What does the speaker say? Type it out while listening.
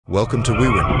Welcome to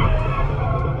WEWIN.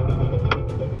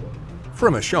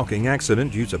 From a shocking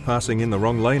accident due to passing in the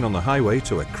wrong lane on the highway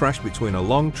to a crash between a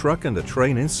long truck and a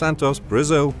train in Santos,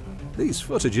 Brazil, these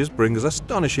footages bring us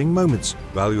astonishing moments,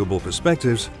 valuable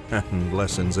perspectives, and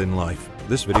lessons in life.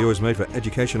 This video is made for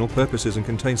educational purposes and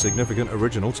contains significant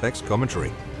original text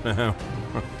commentary. Now,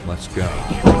 let's go.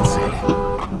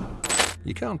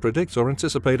 You can't predict or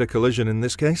anticipate a collision in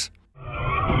this case.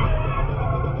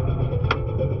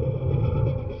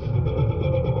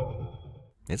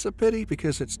 It's a pity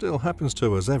because it still happens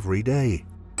to us every day.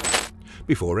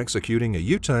 Before executing a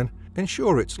U-turn,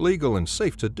 ensure it's legal and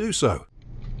safe to do so.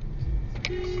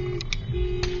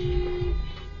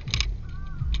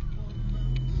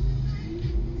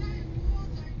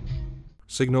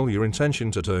 Signal your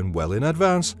intention to turn well in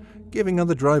advance, giving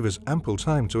other drivers ample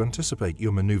time to anticipate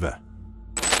your maneuver.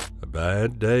 A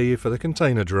bad day for the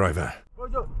container driver.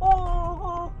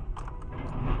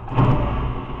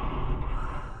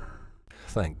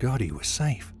 Thank God he was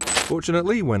safe.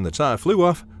 Fortunately, when the tire flew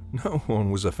off, no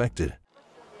one was affected.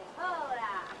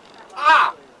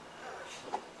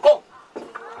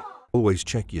 Always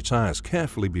check your tires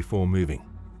carefully before moving.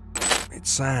 It's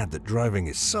sad that driving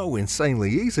is so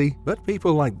insanely easy, but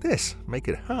people like this make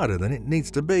it harder than it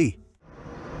needs to be.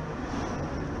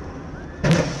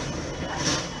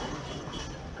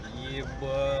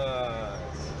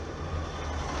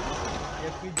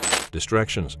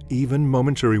 Distractions, even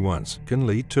momentary ones, can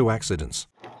lead to accidents.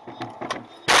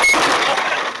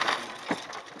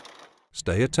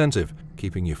 Stay attentive.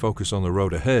 Keeping your focus on the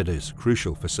road ahead is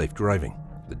crucial for safe driving.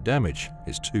 The damage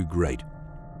is too great.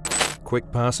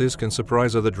 Quick passes can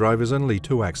surprise other drivers and lead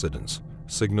to accidents.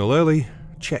 Signal early,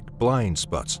 check blind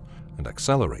spots, and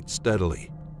accelerate steadily.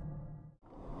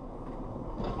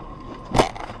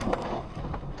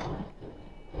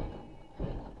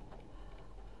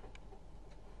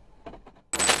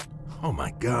 Oh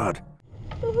my God!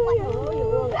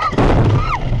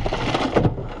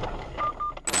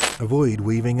 Avoid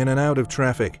weaving in and out of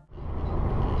traffic.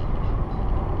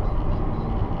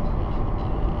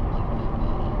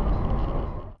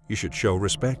 You should show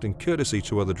respect and courtesy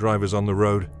to other drivers on the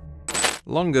road.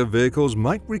 Longer vehicles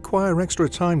might require extra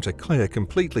time to clear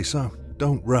completely, so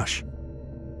don't rush.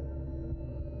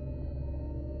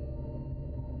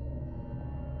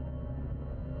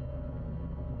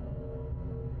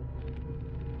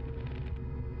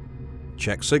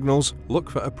 Check signals,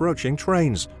 look for approaching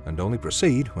trains, and only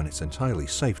proceed when it's entirely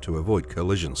safe to avoid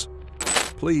collisions.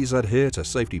 Please adhere to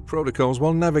safety protocols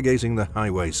while navigating the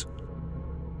highways.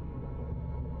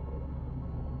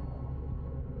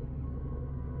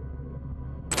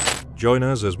 Join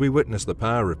us as we witness the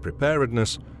power of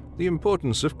preparedness, the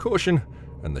importance of caution,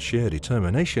 and the sheer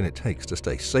determination it takes to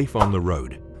stay safe on the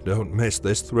road. Don't miss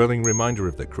this thrilling reminder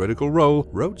of the critical role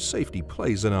road safety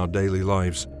plays in our daily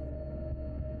lives.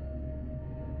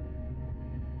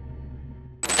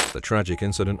 The tragic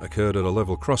incident occurred at a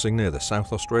level crossing near the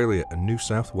South Australia and New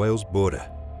South Wales border.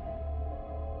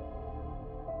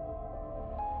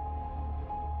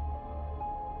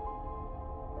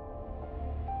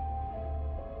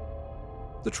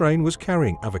 The train was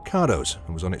carrying avocados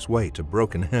and was on its way to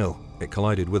Broken Hill. It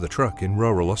collided with a truck in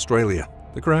rural Australia.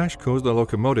 The crash caused the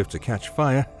locomotive to catch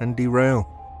fire and derail.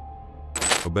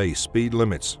 Obey speed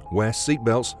limits, wear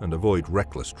seatbelts, and avoid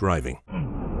reckless driving.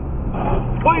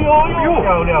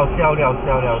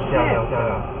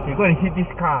 You're going to hit this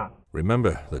car.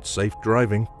 Remember that safe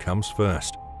driving comes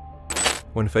first.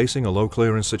 When facing a low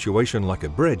clearance situation like a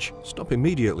bridge, stop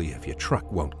immediately if your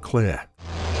truck won't clear.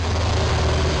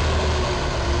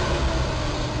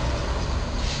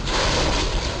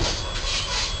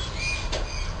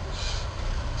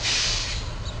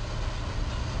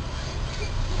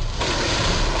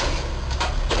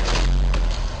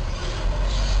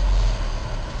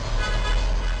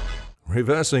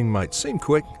 Reversing might seem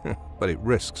quick, but it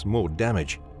risks more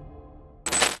damage.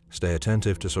 Stay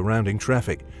attentive to surrounding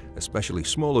traffic, especially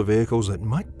smaller vehicles that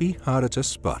might be harder to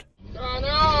spot.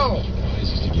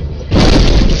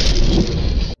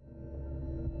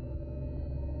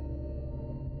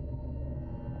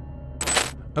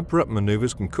 Abrupt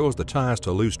maneuvers can cause the tires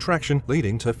to lose traction,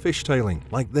 leading to fishtailing,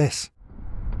 like this.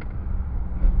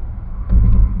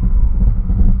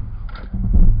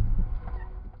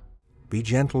 Be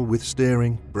gentle with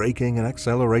steering, braking, and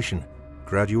acceleration.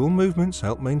 Gradual movements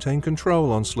help maintain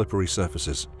control on slippery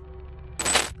surfaces.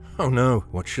 Oh no,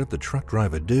 what should the truck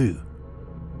driver do?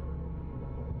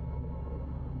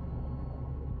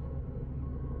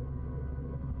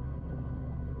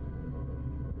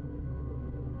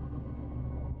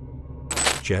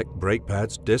 Check brake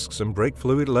pads, discs, and brake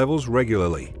fluid levels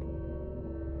regularly.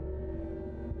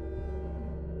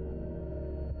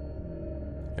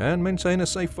 And maintain a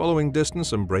safe following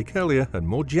distance and brake earlier and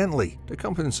more gently to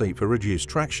compensate for reduced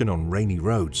traction on rainy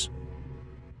roads.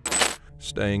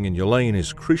 Staying in your lane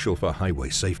is crucial for highway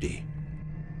safety.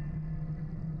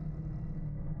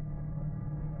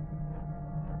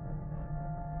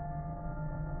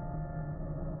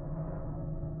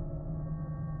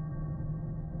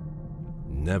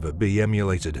 Never be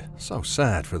emulated. So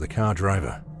sad for the car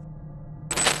driver.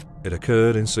 It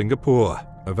occurred in Singapore.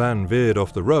 A van veered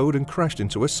off the road and crashed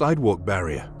into a sidewalk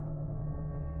barrier.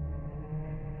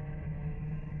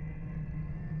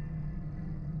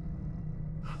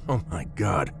 Oh my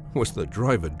God, was the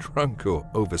driver drunk or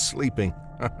oversleeping?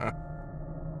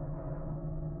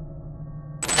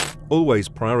 Always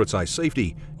prioritize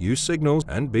safety, use signals,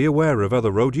 and be aware of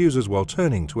other road users while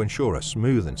turning to ensure a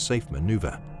smooth and safe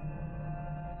maneuver.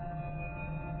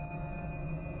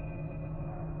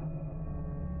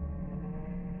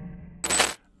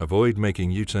 Avoid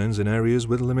making U-turns in areas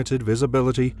with limited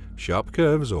visibility, sharp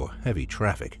curves, or heavy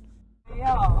traffic.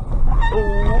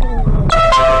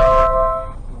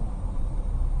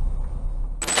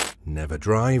 Never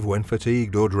drive when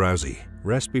fatigued or drowsy.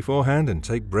 Rest beforehand and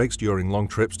take breaks during long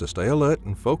trips to stay alert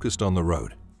and focused on the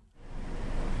road.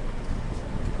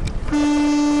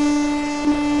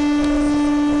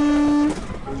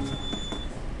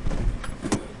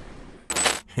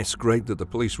 It's great that the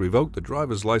police revoked the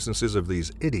driver's licenses of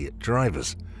these idiot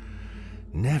drivers.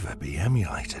 Never be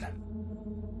emulated.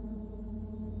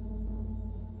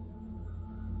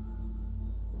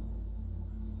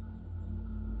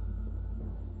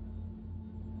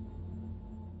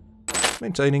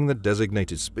 Maintaining the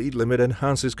designated speed limit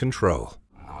enhances control.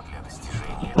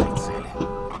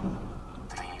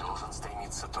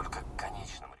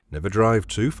 Never drive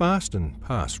too fast and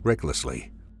pass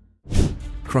recklessly.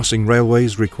 Crossing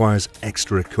railways requires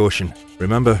extra caution.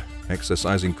 Remember,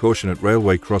 exercising caution at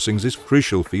railway crossings is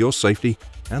crucial for your safety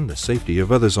and the safety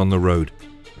of others on the road.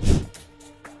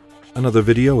 Another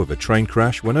video of a train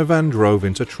crash when a van drove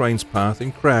into train's path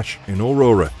in crash in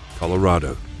Aurora,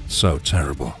 Colorado. So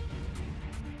terrible.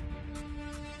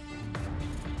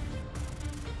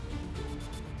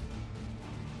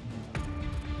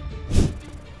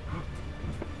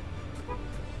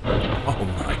 Oh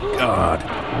my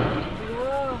God.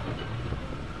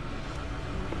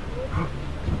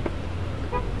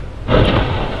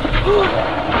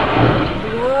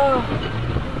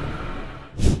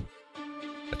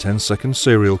 A 10-second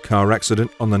serial car accident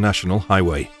on the national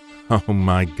highway. Oh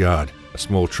my God. A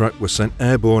small truck was sent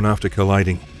airborne after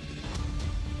colliding.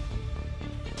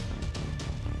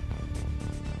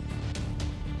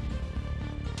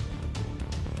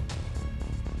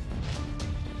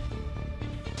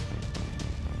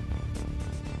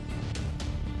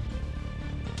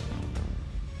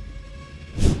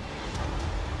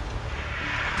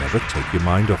 Never take your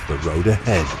mind off the road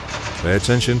ahead. Pay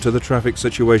attention to the traffic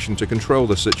situation to control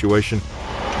the situation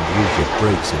and use your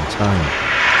brakes in time.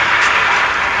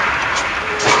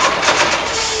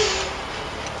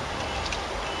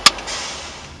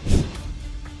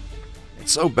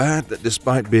 It's so bad that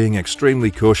despite being extremely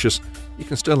cautious, you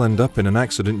can still end up in an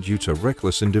accident due to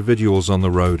reckless individuals on the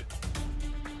road.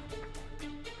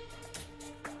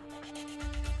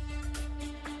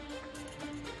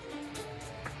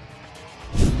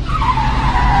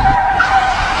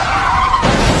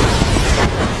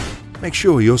 Make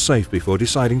sure you're safe before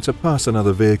deciding to pass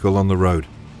another vehicle on the road.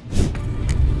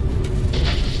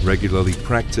 Regularly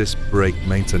practice brake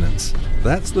maintenance.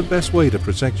 That's the best way to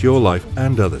protect your life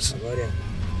and others.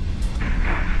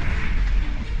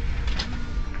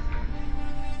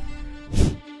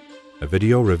 A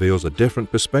video reveals a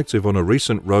different perspective on a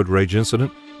recent road rage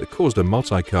incident that caused a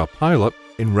multi-car pileup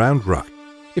in Round Rock.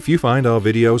 If you find our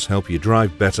videos help you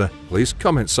drive better, please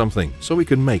comment something so we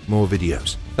can make more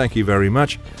videos. Thank you very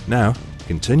much. Now,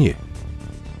 continue.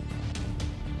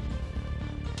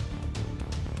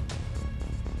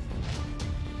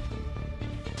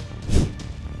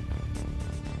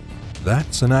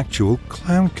 That's an actual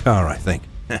clown car, I think.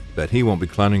 Bet he won't be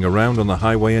clowning around on the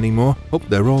highway anymore. Hope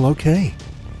they're all okay.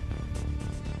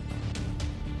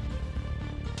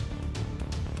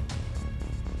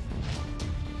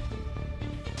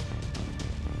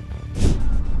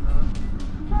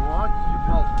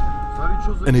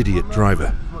 An idiot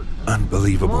driver.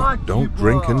 Unbelievable. Don't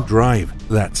drink and drive.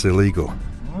 That's illegal.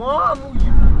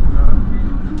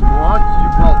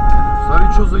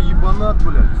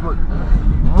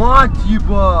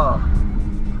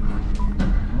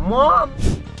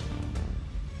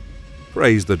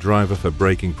 Praise the driver for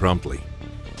braking promptly.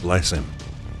 Bless him.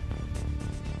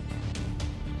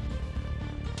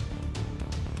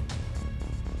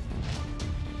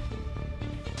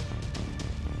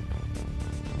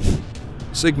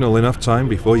 Signal enough time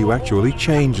before you actually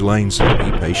change lanes.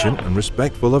 Be patient and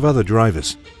respectful of other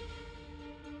drivers.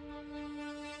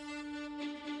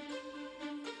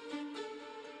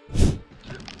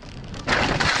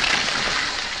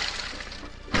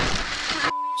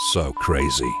 So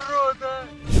crazy.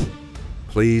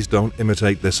 Please don't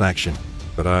imitate this action,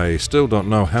 but I still don't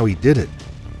know how he did it.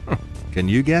 Can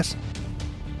you guess?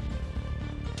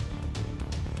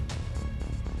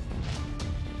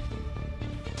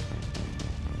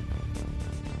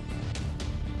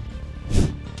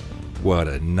 What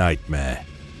a nightmare.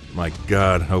 My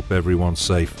God, hope everyone's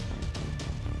safe.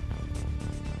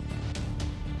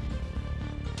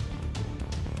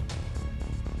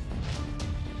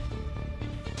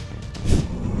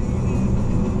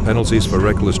 Penalties for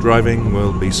reckless driving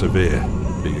will be severe.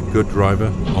 Be a good driver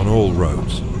on all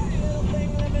roads.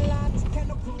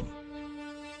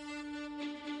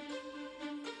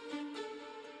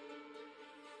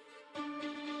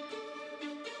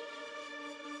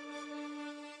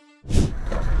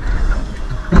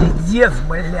 Пиздец,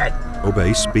 блядь.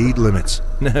 Obey speed limits.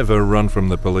 Never run from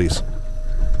the police.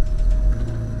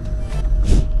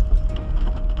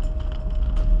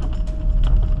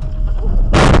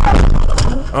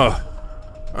 Oh,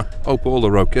 I hope all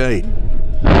are okay.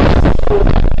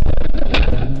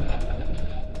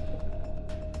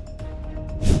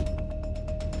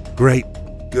 Great.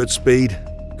 Good speed,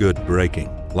 good braking.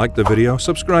 Like the video,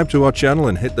 subscribe to our channel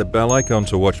and hit the bell icon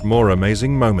to watch more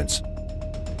amazing moments.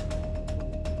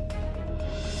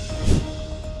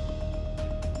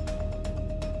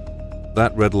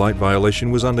 That red light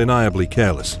violation was undeniably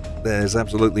careless. There's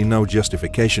absolutely no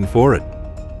justification for it.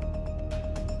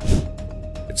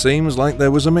 It seems like there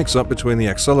was a mix-up between the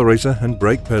accelerator and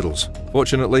brake pedals.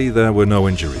 Fortunately, there were no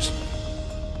injuries.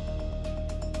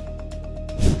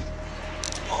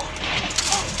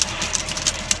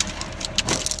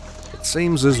 It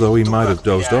seems as though he might have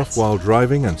dozed off while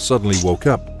driving and suddenly woke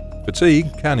up.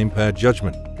 Fatigue can impair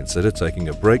judgment. Consider taking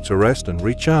a break to rest and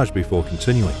recharge before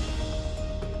continuing.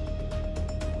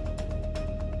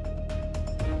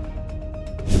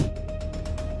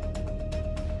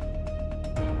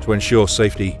 To ensure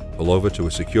safety, pull over to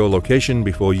a secure location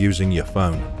before using your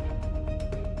phone.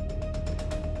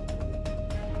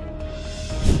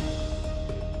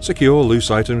 Secure loose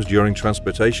items during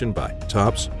transportation by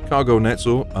tarps, cargo nets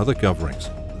or other coverings.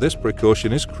 This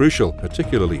precaution is crucial,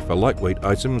 particularly for lightweight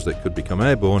items that could become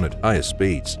airborne at higher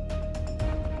speeds.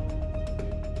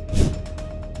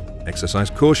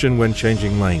 Exercise caution when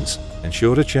changing lanes.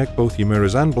 Ensure to check both your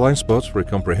mirrors and blind spots for a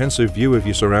comprehensive view of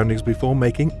your surroundings before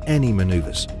making any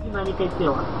maneuvers.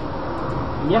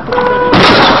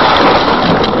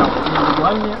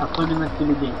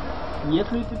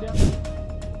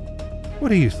 What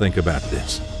do you think about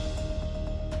this?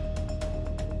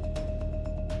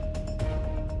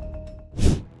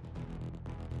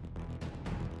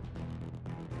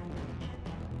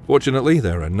 Fortunately,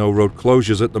 there are no road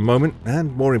closures at the moment,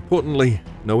 and more importantly,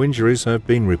 no injuries have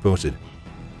been reported.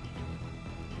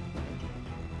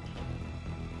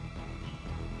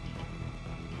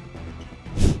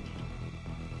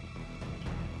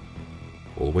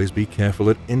 Always be careful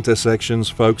at intersections,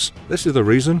 folks. This is the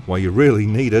reason why you really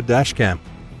need a dash cam.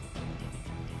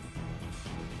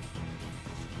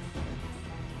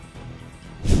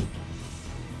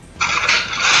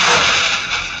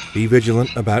 Be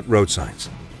vigilant about road signs,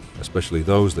 especially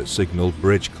those that signal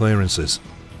bridge clearances.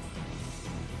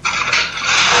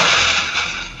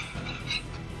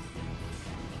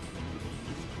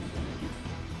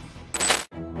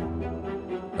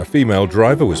 A female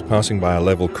driver was passing by a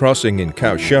level crossing in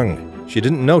Kaohsiung. She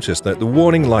didn't notice that the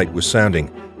warning light was sounding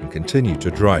and continued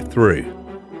to drive through.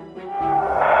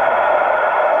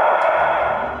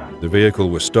 The vehicle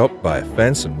was stopped by a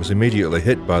fence and was immediately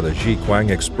hit by the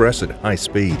Jiquang Express at high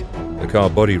speed. The car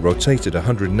body rotated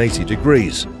 180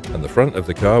 degrees, and the front of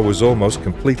the car was almost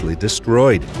completely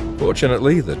destroyed.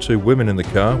 Fortunately, the two women in the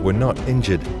car were not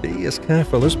injured. Be as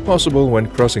careful as possible when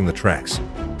crossing the tracks.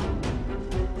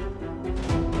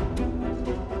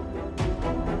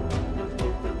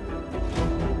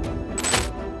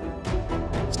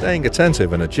 Staying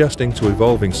attentive and adjusting to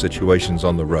evolving situations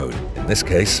on the road. In this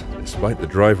case, despite the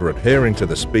driver adhering to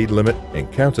the speed limit,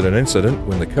 encountered an incident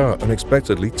when the car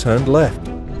unexpectedly turned left.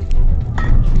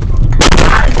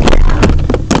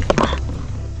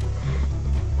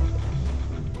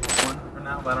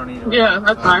 Yeah,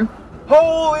 that's fine.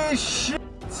 Holy shit!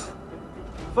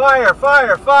 Fire,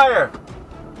 fire, fire!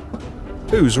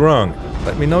 Who's wrong?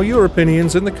 Let me know your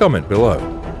opinions in the comment below.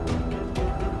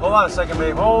 Hold on a second,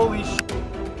 babe. Holy shit!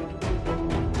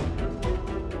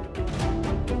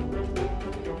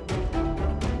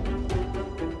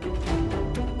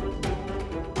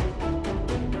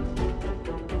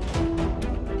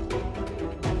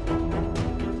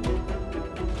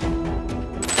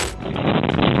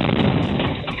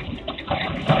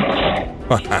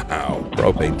 Wow!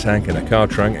 Propane tank in a car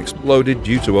trunk exploded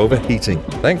due to overheating.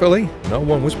 Thankfully, no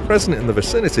one was present in the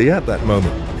vicinity at that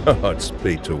moment.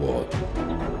 Godspeed to all.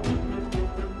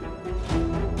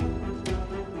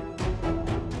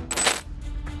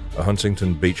 A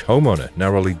Huntington Beach homeowner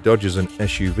narrowly dodges an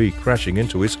SUV crashing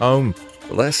into his home.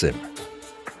 Bless him.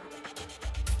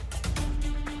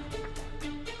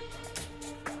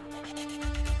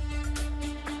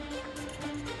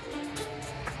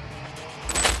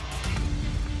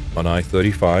 On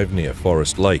I-35 near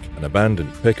Forest Lake, an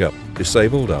abandoned pickup,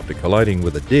 disabled after colliding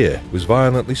with a deer, was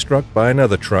violently struck by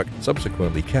another truck,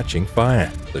 subsequently catching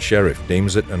fire. The sheriff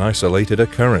deems it an isolated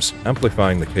occurrence,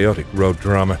 amplifying the chaotic road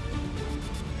drama.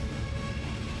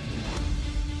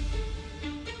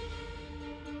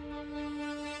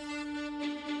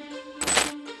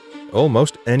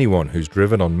 Almost anyone who's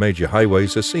driven on major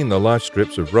highways has seen the large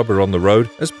strips of rubber on the road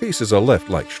as pieces are left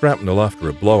like shrapnel after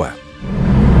a blowout.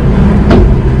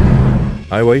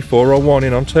 Highway 401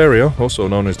 in Ontario, also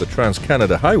known as the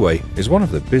Trans-Canada Highway, is one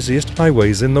of the busiest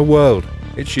highways in the world.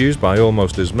 It's used by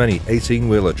almost as many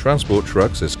 18-wheeler transport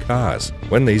trucks as cars.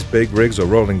 When these big rigs are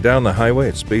rolling down the highway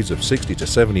at speeds of 60 to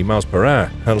 70 miles per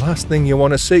hour, the last thing you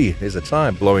want to see is a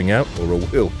tire blowing out or a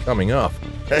wheel coming off.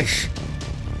 Eesh.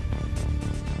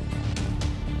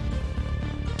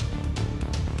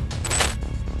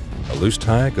 A loose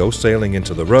tire goes sailing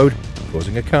into the road,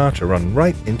 causing a car to run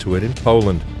right into it in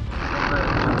Poland.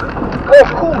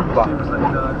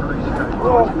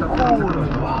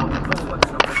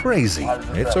 Crazy.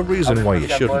 It's a reason why you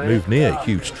shouldn't move near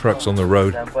huge trucks on the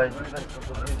road.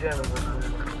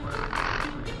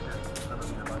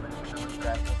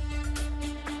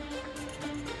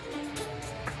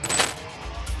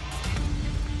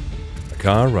 A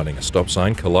car running a stop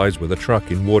sign collides with a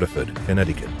truck in Waterford,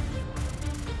 Connecticut.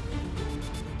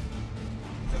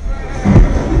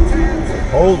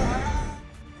 Hold.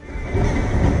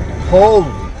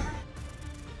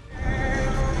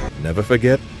 Never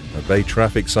forget, obey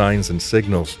traffic signs and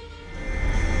signals.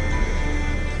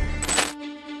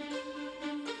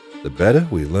 The better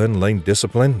we learn lane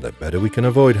discipline, the better we can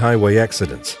avoid highway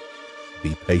accidents.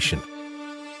 Be patient.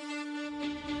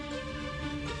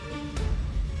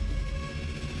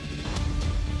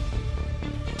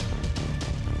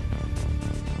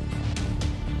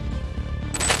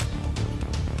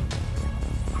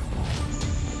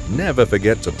 Never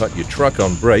forget to put your truck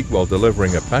on brake while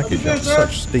delivering a package on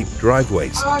such steep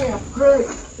driveways. I am great.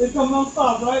 They come on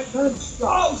stop, right? Turn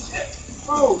stop. Oh shit!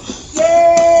 Oh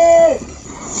shit!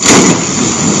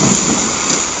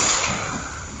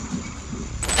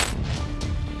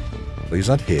 Please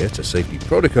adhere to safety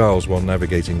protocols while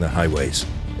navigating the highways.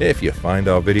 If you find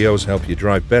our videos help you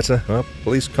drive better, well,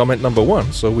 please comment number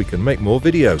 1 so we can make more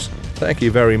videos. Thank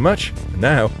you very much.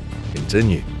 Now,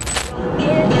 continue.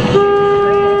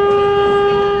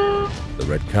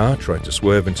 The red car tried to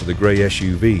swerve into the grey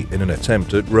SUV in an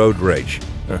attempt at road rage.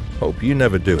 Hope you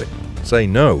never do it. Say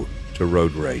no to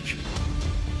road rage.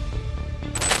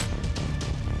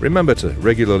 Remember to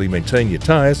regularly maintain your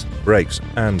tires, brakes,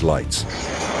 and lights.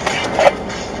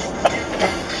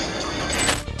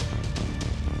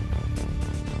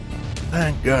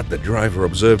 Thank God the driver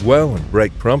observed well and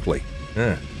braked promptly.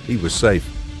 He was safe.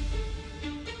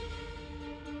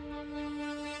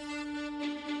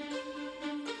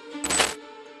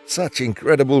 Such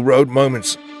incredible road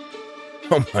moments.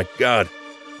 Oh my God.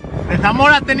 De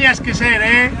Zamora tenías que ser,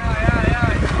 eh?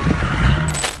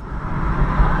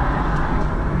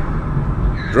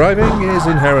 Driving is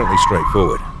inherently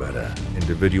straightforward, but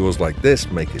individuals like this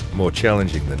make it more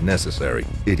challenging than necessary.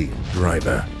 Idiot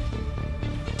driver.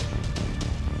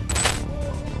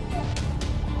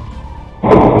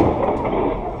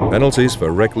 Penalties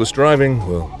for reckless driving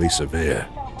will be severe.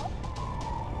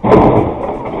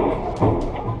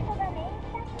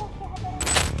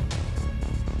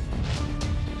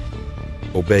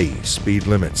 Obey speed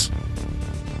limits.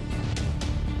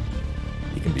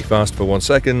 You can be fast for 1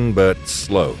 second, but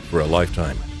slow for a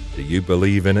lifetime. Do you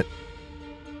believe in it?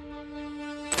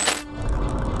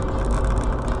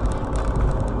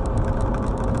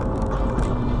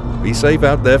 Be safe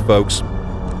out there, folks.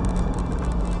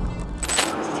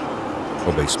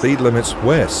 Obey speed limits,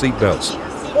 wear seatbelts.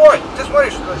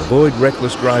 Avoid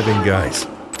reckless driving, guys.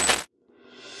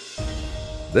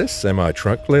 This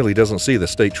semi-truck clearly doesn't see the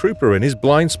state trooper in his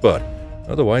blind spot.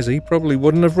 Otherwise, he probably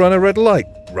wouldn't have run a red light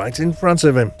right in front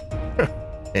of him.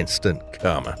 Instant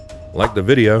karma. Like the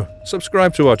video,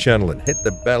 subscribe to our channel and hit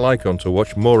the bell icon to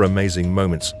watch more amazing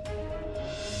moments.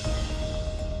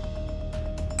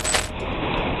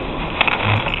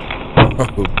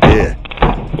 Oh dear.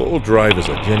 All drivers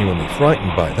are genuinely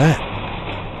frightened by that.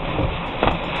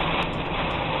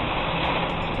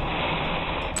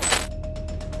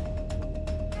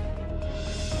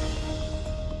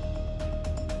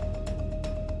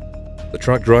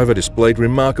 truck driver displayed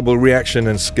remarkable reaction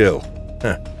and skill.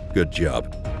 Good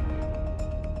job.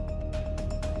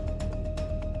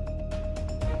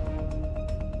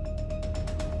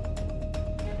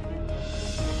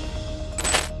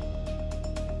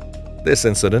 This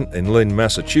incident in Lynn,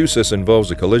 Massachusetts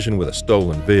involves a collision with a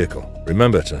stolen vehicle.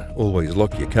 Remember to always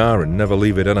lock your car and never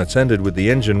leave it unattended with the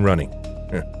engine running.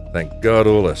 Thank God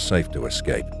all are safe to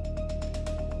escape.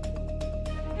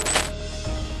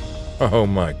 Oh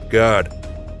my God.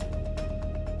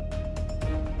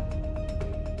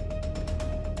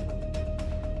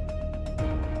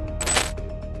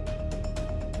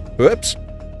 Whoops.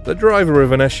 The driver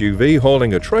of an SUV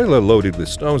hauling a trailer loaded with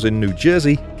stones in New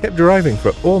Jersey kept driving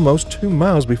for almost 2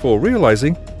 miles before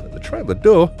realizing that the trailer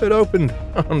door had opened.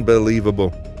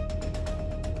 Unbelievable.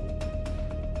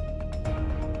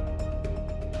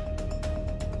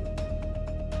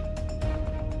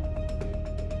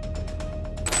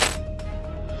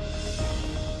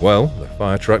 Well, the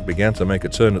fire truck began to make a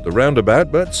turn at the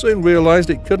roundabout, but soon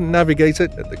realized it couldn't navigate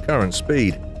it at the current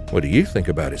speed. What do you think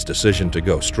about its decision to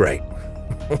go straight?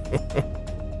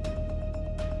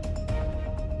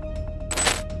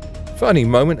 Funny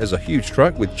moment as a huge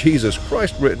truck with Jesus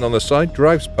Christ written on the side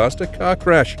drives past a car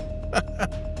crash.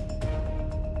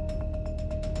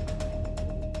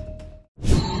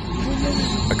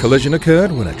 A collision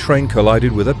occurred when a train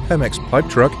collided with a Pemex pipe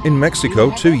truck in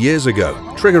Mexico 2 years ago,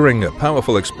 triggering a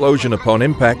powerful explosion upon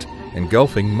impact,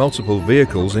 engulfing multiple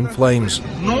vehicles in flames.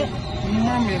 No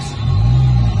mames.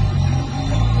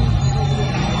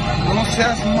 No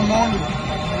seas mamón.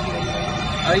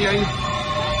 Ahí.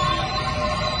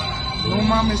 No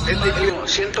mames.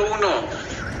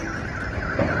 101.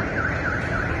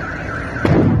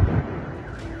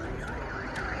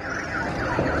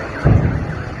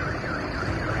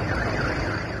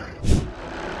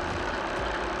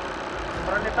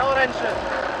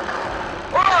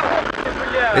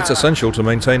 It's essential to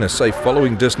maintain a safe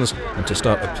following distance and to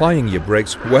start applying your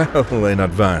brakes well in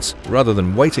advance, rather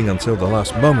than waiting until the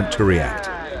last moment to react.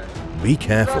 Be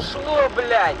careful.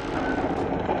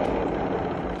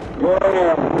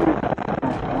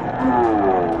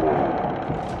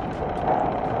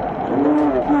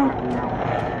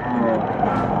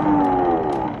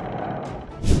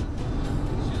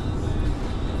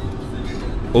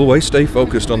 Always stay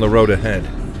focused on the road ahead.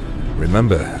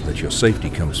 Remember that your safety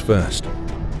comes first.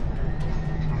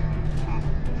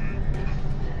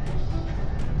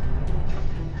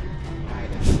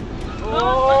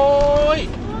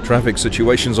 Traffic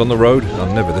situations on the road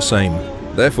are never the same.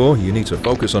 Therefore, you need to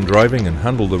focus on driving and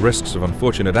handle the risks of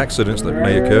unfortunate accidents that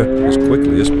may occur as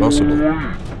quickly as possible.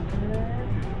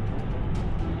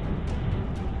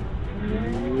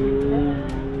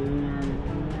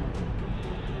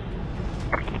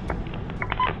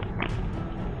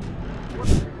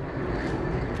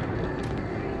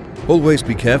 Always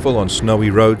be careful on snowy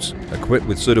roads, equipped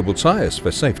with suitable tires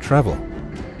for safe travel.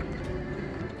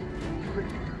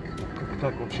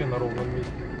 Так, вообще на ровном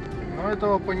месте. Ну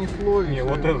этого понесло. Не,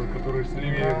 вот этот, который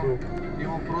слевее был.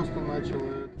 Его просто начало.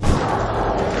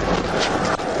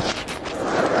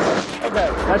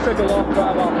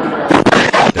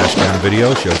 Dashcam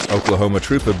video shows Oklahoma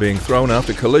trooper being thrown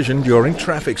after collision during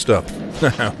traffic stop.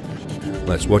 Now,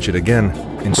 let's watch it again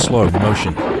in slow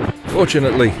motion.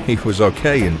 Fortunately, he was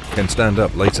okay and can stand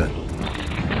up later.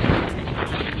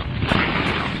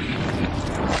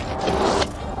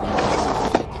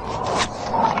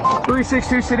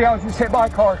 City, I was just hit by a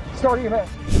car. Start EMS.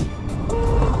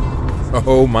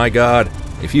 Oh my God.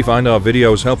 If you find our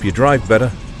videos help you drive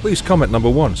better, please comment number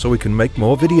 1 so we can make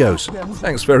more videos.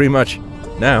 Thanks very much.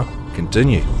 Now,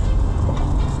 continue. It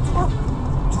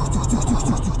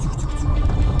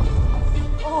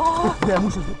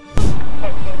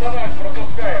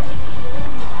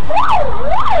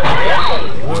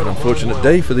was an unfortunate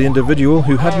day for the individual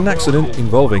who had an accident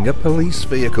involving a police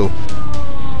vehicle.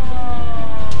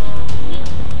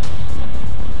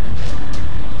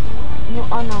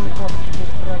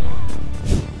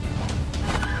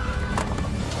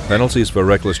 Penalties for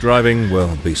reckless driving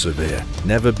will be severe.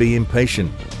 Never be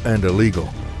impatient and illegal.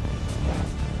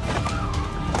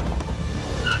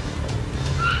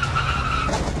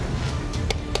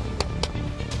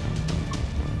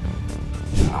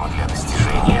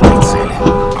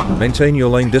 Maintain your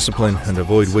lane discipline and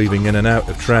avoid weaving in and out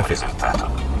of traffic.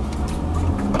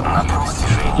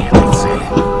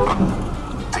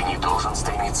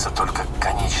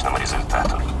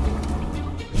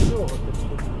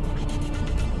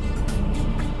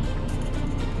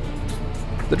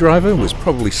 The driver was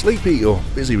probably sleepy or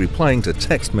busy replying to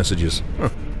text messages.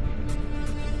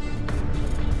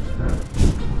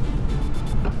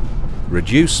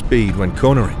 Reduce speed when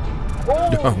cornering.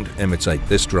 Don't imitate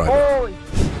this driver. Is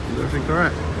everything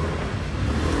correct?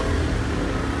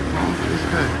 Oh, this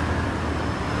guy.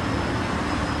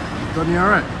 Done you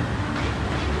alright?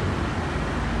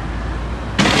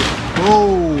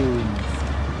 Boom!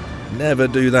 Never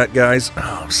do that, guys.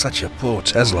 Oh, such a poor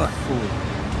Tesla.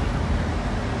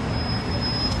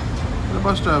 The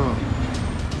bus driver.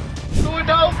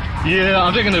 Yeah,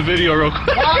 I'm taking a video real quick.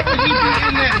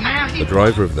 The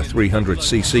driver of the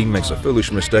 300cc makes a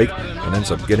foolish mistake and ends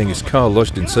up getting his car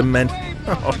lodged in cement.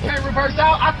 Can't reverse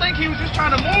out. I think he was just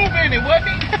trying to move in it,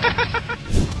 wasn't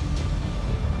he?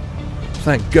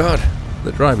 Thank God.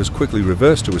 The drivers quickly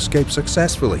reversed to escape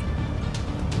successfully.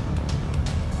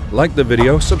 Like the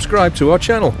video, subscribe to our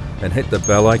channel, and hit the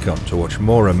bell icon to watch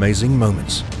more amazing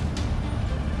moments.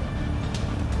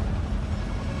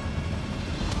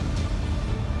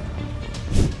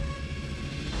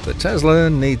 The Tesla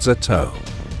needs a tow.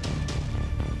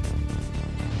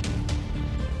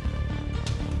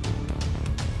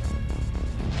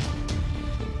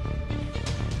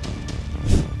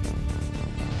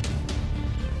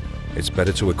 It's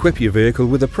better to equip your vehicle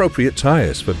with appropriate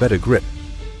tires for better grip.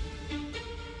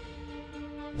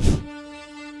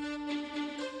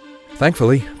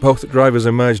 Thankfully, both drivers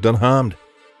emerged unharmed.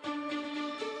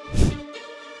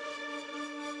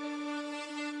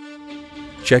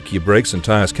 Check your brakes and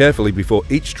tires carefully before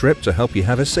each trip to help you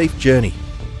have a safe journey.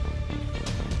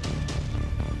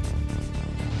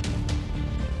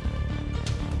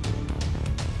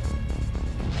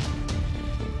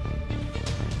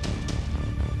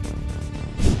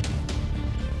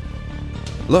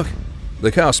 Look,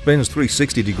 the car spins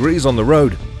 360 degrees on the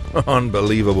road.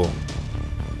 Unbelievable.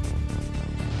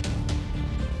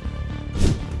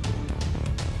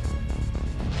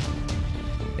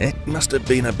 It must have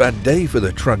been a bad day for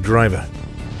the truck driver.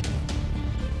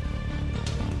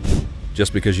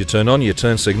 Just because you turn on your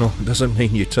turn signal doesn't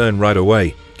mean you turn right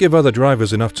away. Give other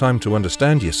drivers enough time to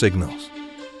understand your signals.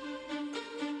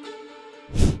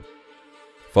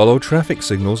 Follow traffic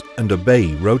signals and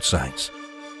obey road signs.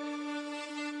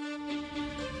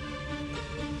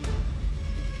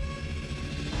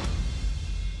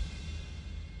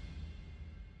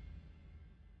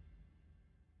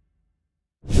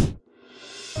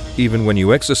 Even when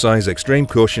you exercise extreme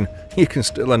caution, you can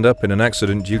still end up in an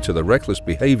accident due to the reckless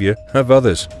behavior of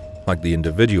others, like the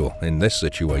individual in this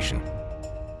situation.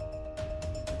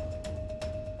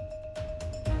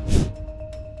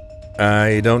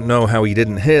 I don't know how he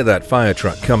didn't hear that fire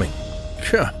truck coming.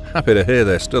 Happy to hear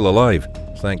they're still alive,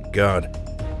 thank God.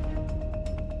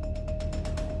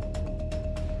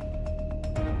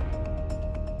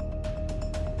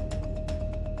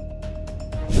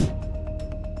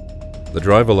 The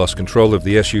driver lost control of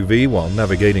the SUV while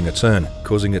navigating a turn,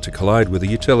 causing it to collide with a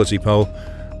utility pole,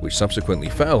 which subsequently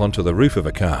fell onto the roof of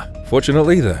a car.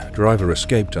 Fortunately, the driver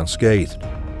escaped unscathed.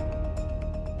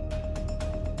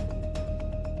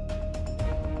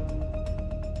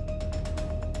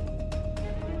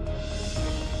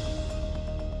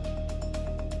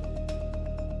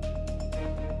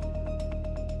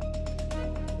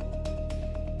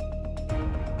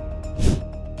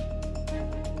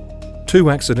 Two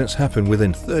accidents happened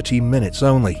within 30 minutes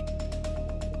only.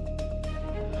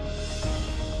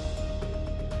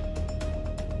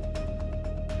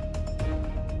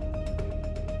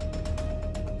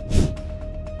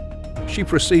 She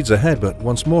proceeds ahead but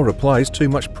once more applies too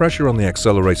much pressure on the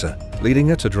accelerator, leading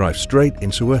her to drive straight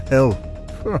into a hill.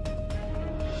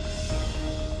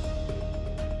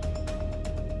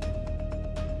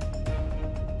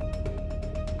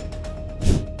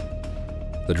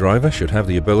 The driver should have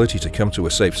the ability to come to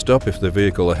a safe stop if the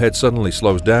vehicle ahead suddenly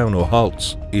slows down or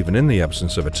halts, even in the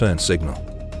absence of a turn signal.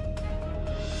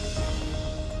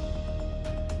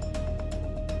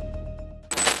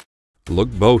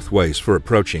 Look both ways for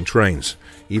approaching trains,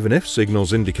 even if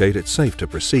signals indicate it's safe to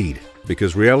proceed,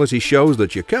 because reality shows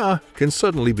that your car can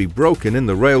suddenly be broken in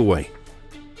the railway.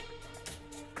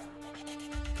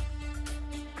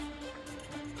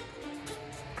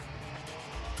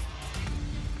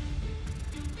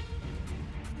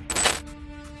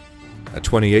 A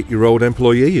 28-year-old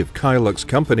employee of Kailuk's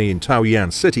company in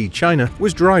Taoyuan City, China,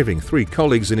 was driving 3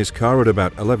 colleagues in his car at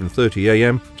about 11:30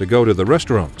 a.m. to go to the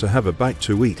restaurant to have a bite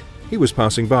to eat. He was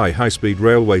passing by High-Speed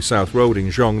Railway South Road in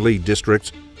Zhongli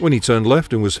District when he turned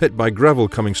left and was hit by gravel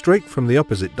coming straight from the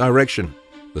opposite direction.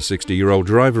 The 60-year-old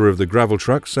driver of the gravel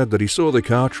truck said that he saw the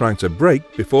car trying to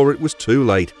brake before it was too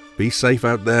late. Be safe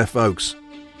out there, folks.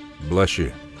 Bless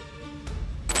you.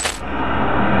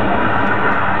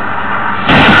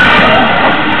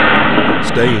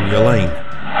 Stay in your lane.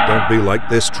 Don't be like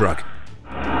this truck.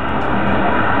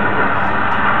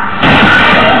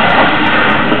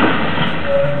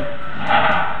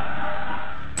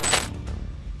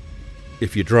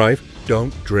 If you drive,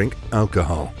 don't drink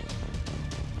alcohol.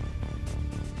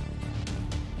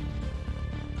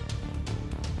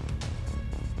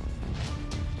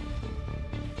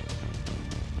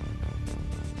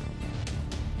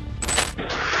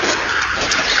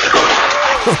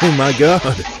 Oh my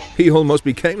God, he almost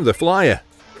became the flyer.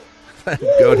 Thank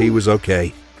God he was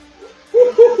okay.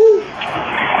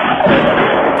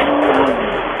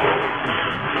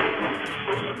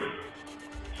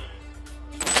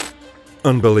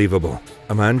 Unbelievable.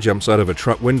 A man jumps out of a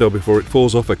truck window before it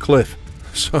falls off a cliff.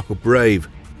 So brave.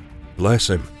 Bless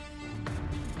him.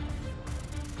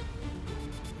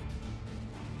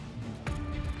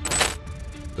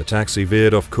 The taxi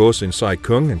veered off course in Sai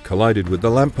Kung and collided with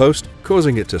the lamppost,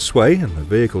 causing it to sway and the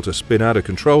vehicle to spin out of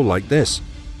control like this.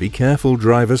 Be careful,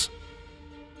 drivers.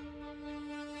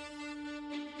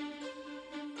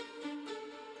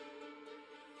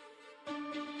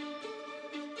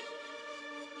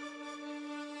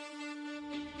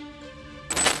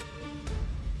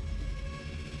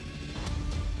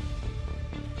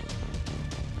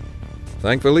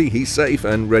 Thankfully, he's safe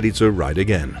and ready to ride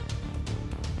again.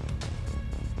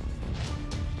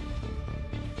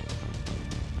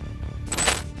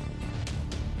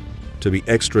 To be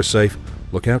extra safe,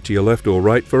 look out to your left or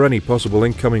right for any possible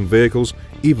incoming vehicles,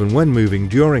 even when moving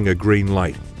during a green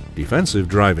light. Defensive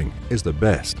driving is the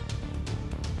best.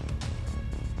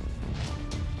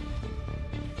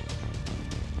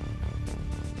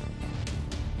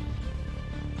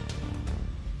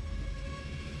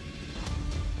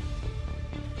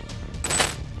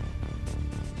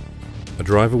 A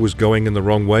driver was going in the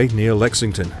wrong way near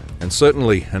Lexington, and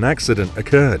certainly an accident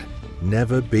occurred.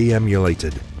 Never be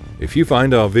emulated. If you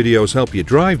find our videos help you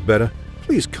drive better,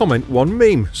 please comment one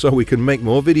meme so we can make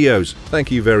more videos.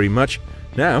 Thank you very much.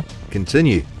 Now,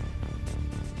 continue.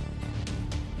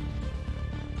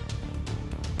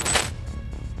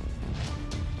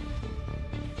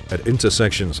 At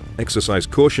intersections, exercise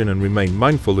caution and remain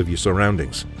mindful of your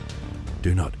surroundings.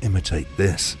 Do not imitate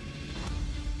this.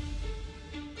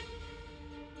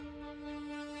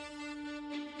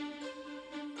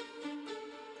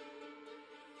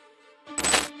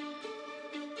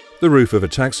 The roof of a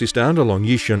taxi stand along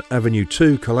Yishun Avenue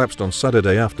 2 collapsed on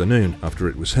Saturday afternoon after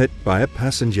it was hit by a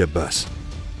passenger bus.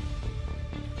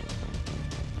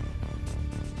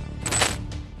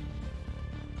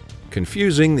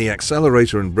 Confusing the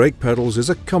accelerator and brake pedals is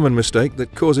a common mistake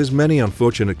that causes many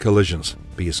unfortunate collisions.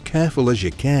 Be as careful as you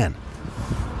can.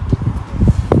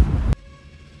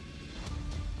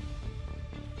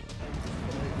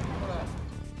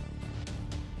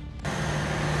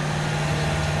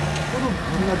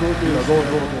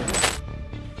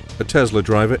 A Tesla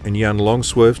driver in Yanlong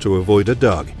swerved to avoid a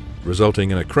dog,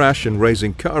 resulting in a crash and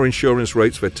raising car insurance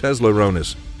rates for Tesla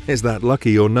owners. Is that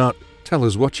lucky or not? Tell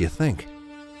us what you think.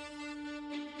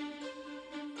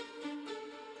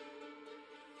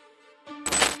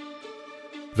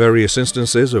 Various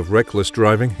instances of reckless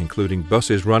driving, including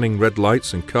buses running red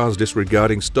lights and cars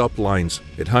disregarding stop lines.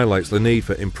 It highlights the need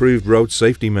for improved road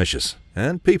safety measures,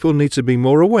 and people need to be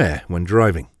more aware when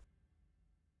driving.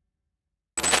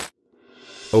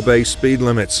 Obey speed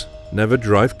limits. Never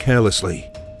drive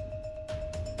carelessly.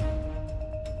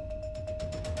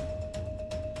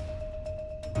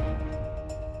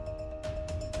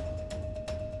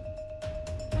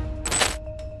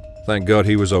 Thank God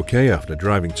he was okay after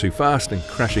driving too fast and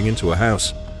crashing into a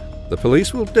house. The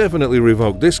police will definitely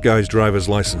revoke this guy's driver's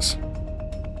license.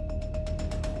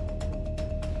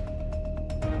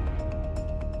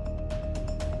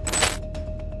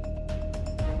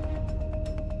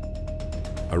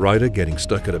 A rider getting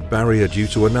stuck at a barrier due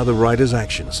to another rider's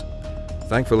actions.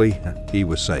 Thankfully, he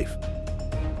was safe.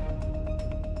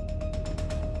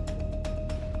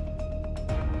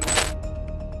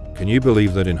 Can you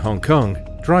believe that in Hong Kong,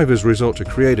 drivers resort to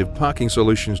creative parking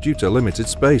solutions due to limited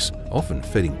space, often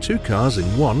fitting 2 cars in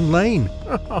 1 lane?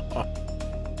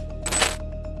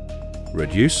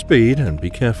 Reduce speed and be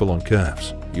careful on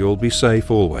curves. You'll be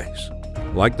safe always.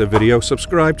 Like the video,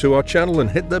 subscribe to our channel and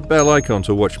hit the bell icon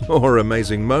to watch more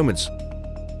amazing moments.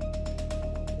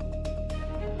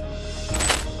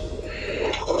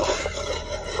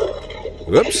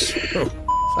 Whoops! Oh,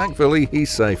 thankfully, he's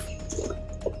safe.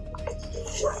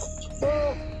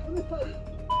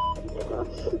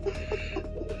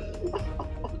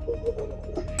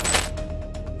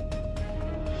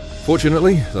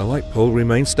 Fortunately, the light pole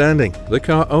remained standing. The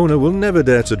car owner will never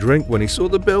dare to drink when he saw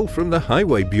the bill from the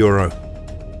Highway Bureau.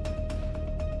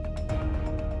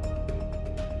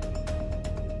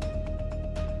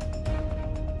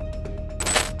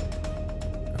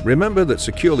 Remember that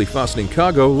securely fastening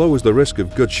cargo lowers the risk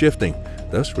of good shifting.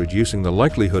 thus reducing the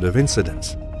likelihood of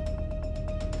incidents.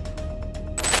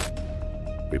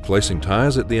 Replacing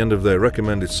tires at the end of their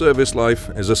recommended service life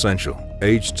is essential.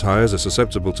 Aged tires are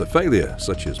susceptible to failure,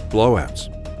 such as blowouts.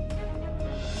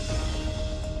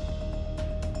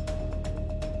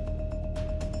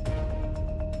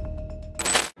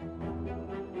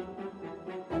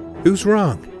 Who's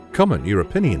wrong? Comment your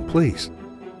opinion, please.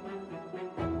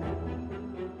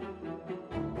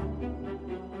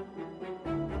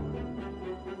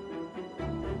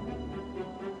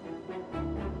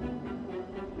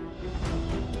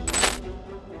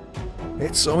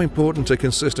 It's so important to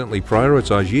consistently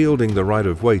prioritize yielding the right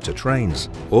of way to trains,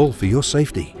 all for your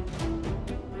safety.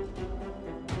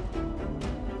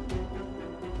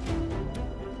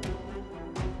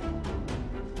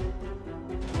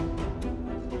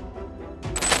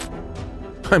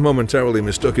 I momentarily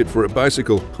mistook it for a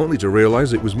bicycle, only to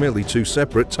realize it was merely two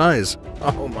separate tires.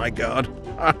 Oh my god.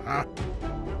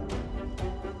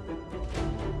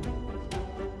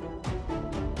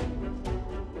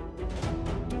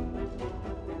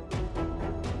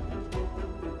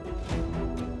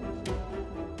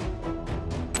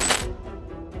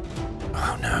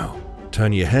 Oh no.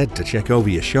 Turn your head to check over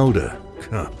your shoulder.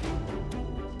 Huh.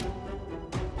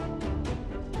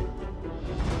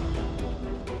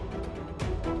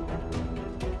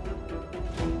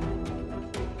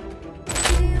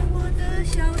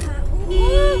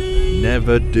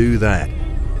 Never do that.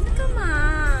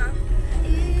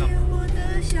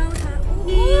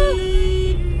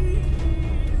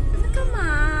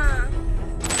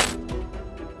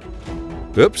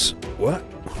 Oops, what?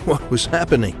 What was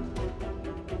happening?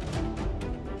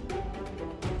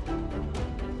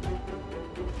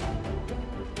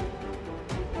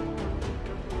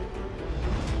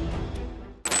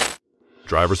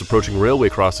 Drivers approaching railway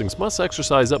crossings must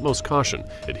exercise utmost caution,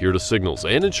 adhere to signals,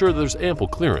 and ensure there's ample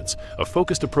clearance. A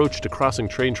focused approach to crossing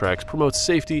train tracks promotes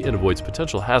safety and avoids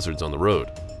potential hazards on the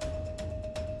road.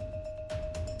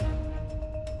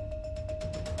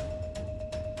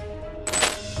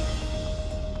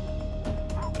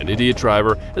 An idiot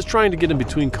driver is trying to get in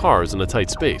between cars in a tight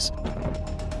space.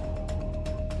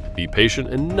 Be patient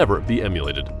and never be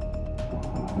emulated.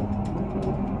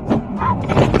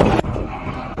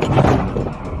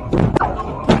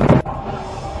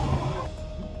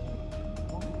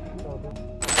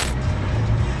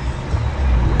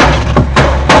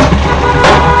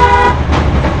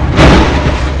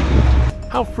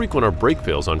 How frequent are brake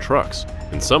fails on trucks?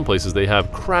 In some places they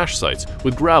have crash sites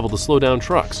with gravel to slow down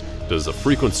trucks. Does a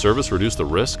frequent service reduce the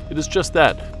risk? It is just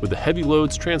that. With the heavy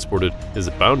loads transported, is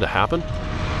it bound to happen?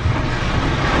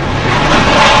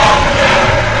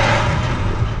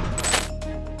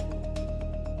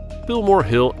 Fillmore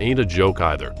Hill ain't a joke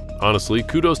either. Honestly,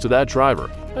 kudos to that driver.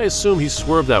 I assume he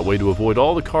swerved that way to avoid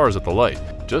all the cars at the light.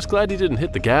 Just glad he didn't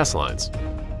hit the gas lines.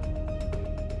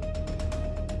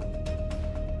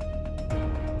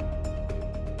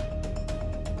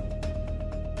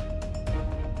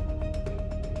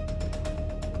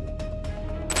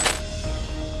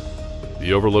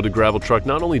 The overloaded gravel truck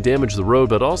not only damaged the road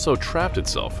but also trapped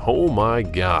itself. Oh my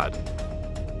god.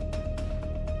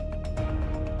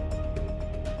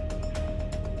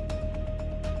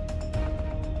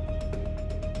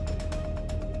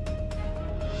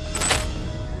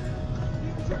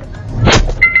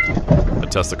 A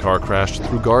Tesla car crashed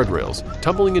through guardrails,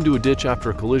 tumbling into a ditch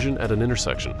after a collision at an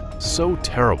intersection. So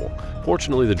terrible.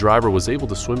 Fortunately, the driver was able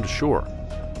to swim to shore.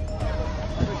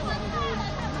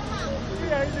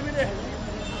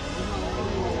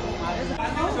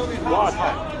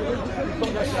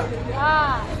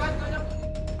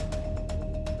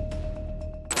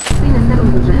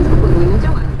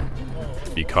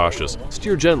 Be cautious,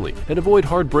 steer gently, and avoid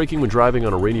hard braking when driving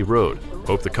on a rainy road.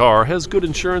 Hope the car has good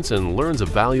insurance and learns a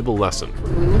valuable lesson.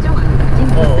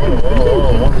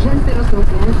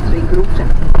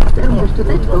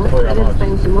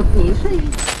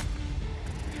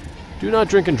 Do not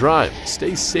drink and drive.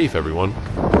 Stay safe, everyone.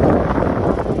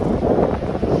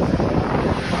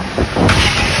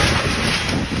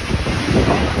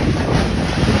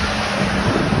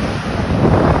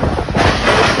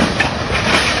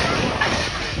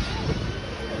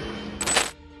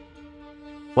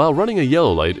 While running a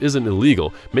yellow light isn't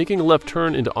illegal, making a left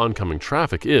turn into oncoming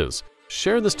traffic is.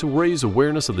 Share this to raise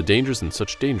awareness of the dangers in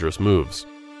such dangerous moves.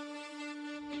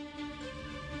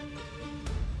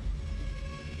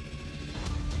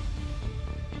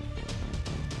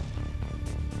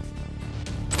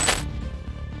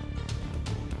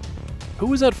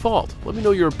 Who is at fault? Let me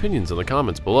know your opinions in the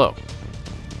comments below.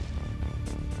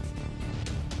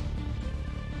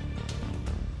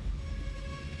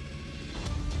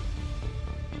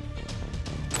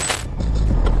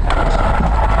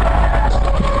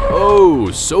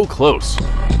 Ooh, so close.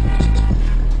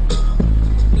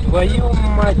 Твою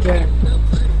мать!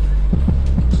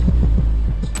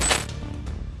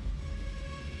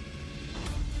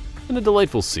 In a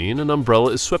delightful scene, an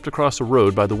umbrella is swept across a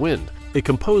road by the wind. A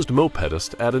composed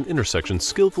mopedist at an intersection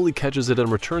skillfully catches it and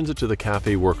returns it to the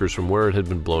cafe workers from where it had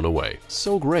been blown away.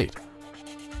 So great.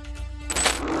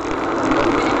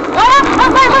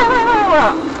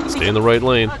 Stay in the right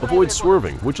lane, avoid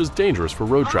swerving, which is dangerous for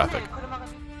road traffic.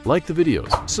 Like the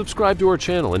videos, subscribe to our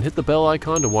channel, and hit the bell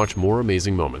icon to watch more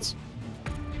amazing moments.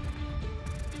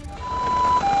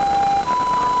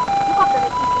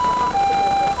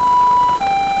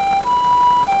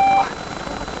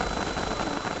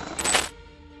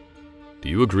 Do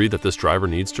you agree that this driver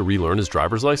needs to relearn his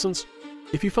driver's license?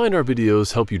 If you find our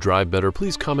videos help you drive better,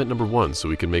 please comment number 1 so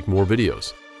we can make more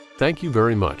videos. Thank you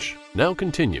very much. Now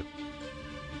continue.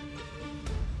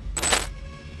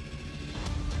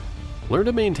 Learn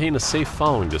to maintain a safe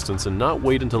following distance and not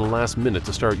wait until the last minute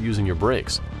to start using your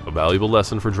brakes. A valuable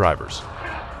lesson for drivers.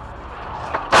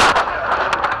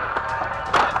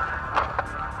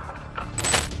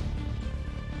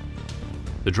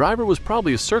 The driver was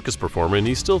probably a circus performer and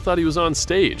he still thought he was on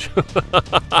stage.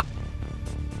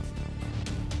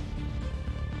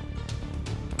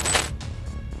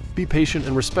 Be patient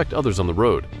and respect others on the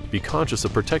road. Be conscious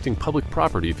of protecting public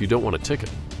property if you don't want a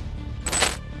ticket.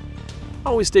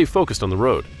 Always stay focused on the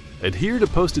road. Adhere to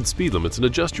posted speed limits and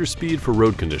adjust your speed for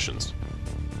road conditions.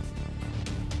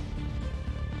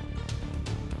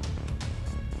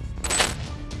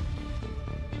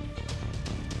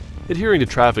 Adhering to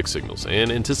traffic signals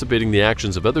and anticipating the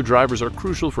actions of other drivers are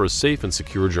crucial for a safe and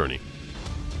secure journey.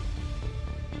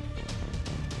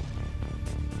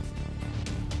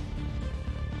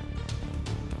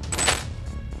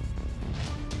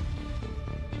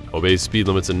 Obey speed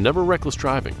limits and never reckless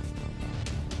driving.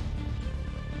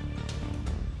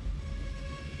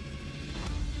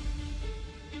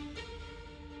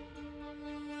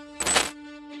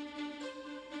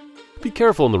 Be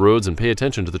careful on the roads and pay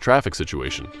attention to the traffic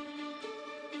situation.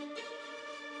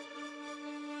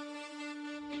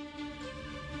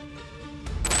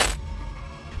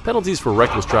 Penalties for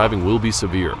reckless driving will be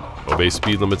severe. Obey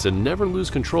speed limits and never lose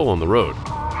control on the road.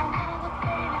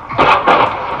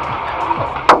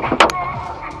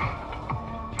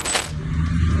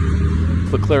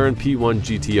 McLaren P1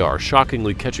 GTR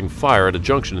shockingly catching fire at a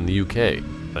junction in the UK.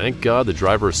 Thank God the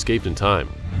driver escaped in time.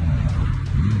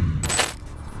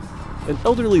 An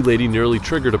elderly lady nearly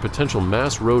triggered a potential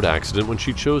mass road accident when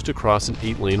she chose to cross an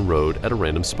 8-lane road at a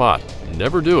random spot.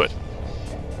 Never do it.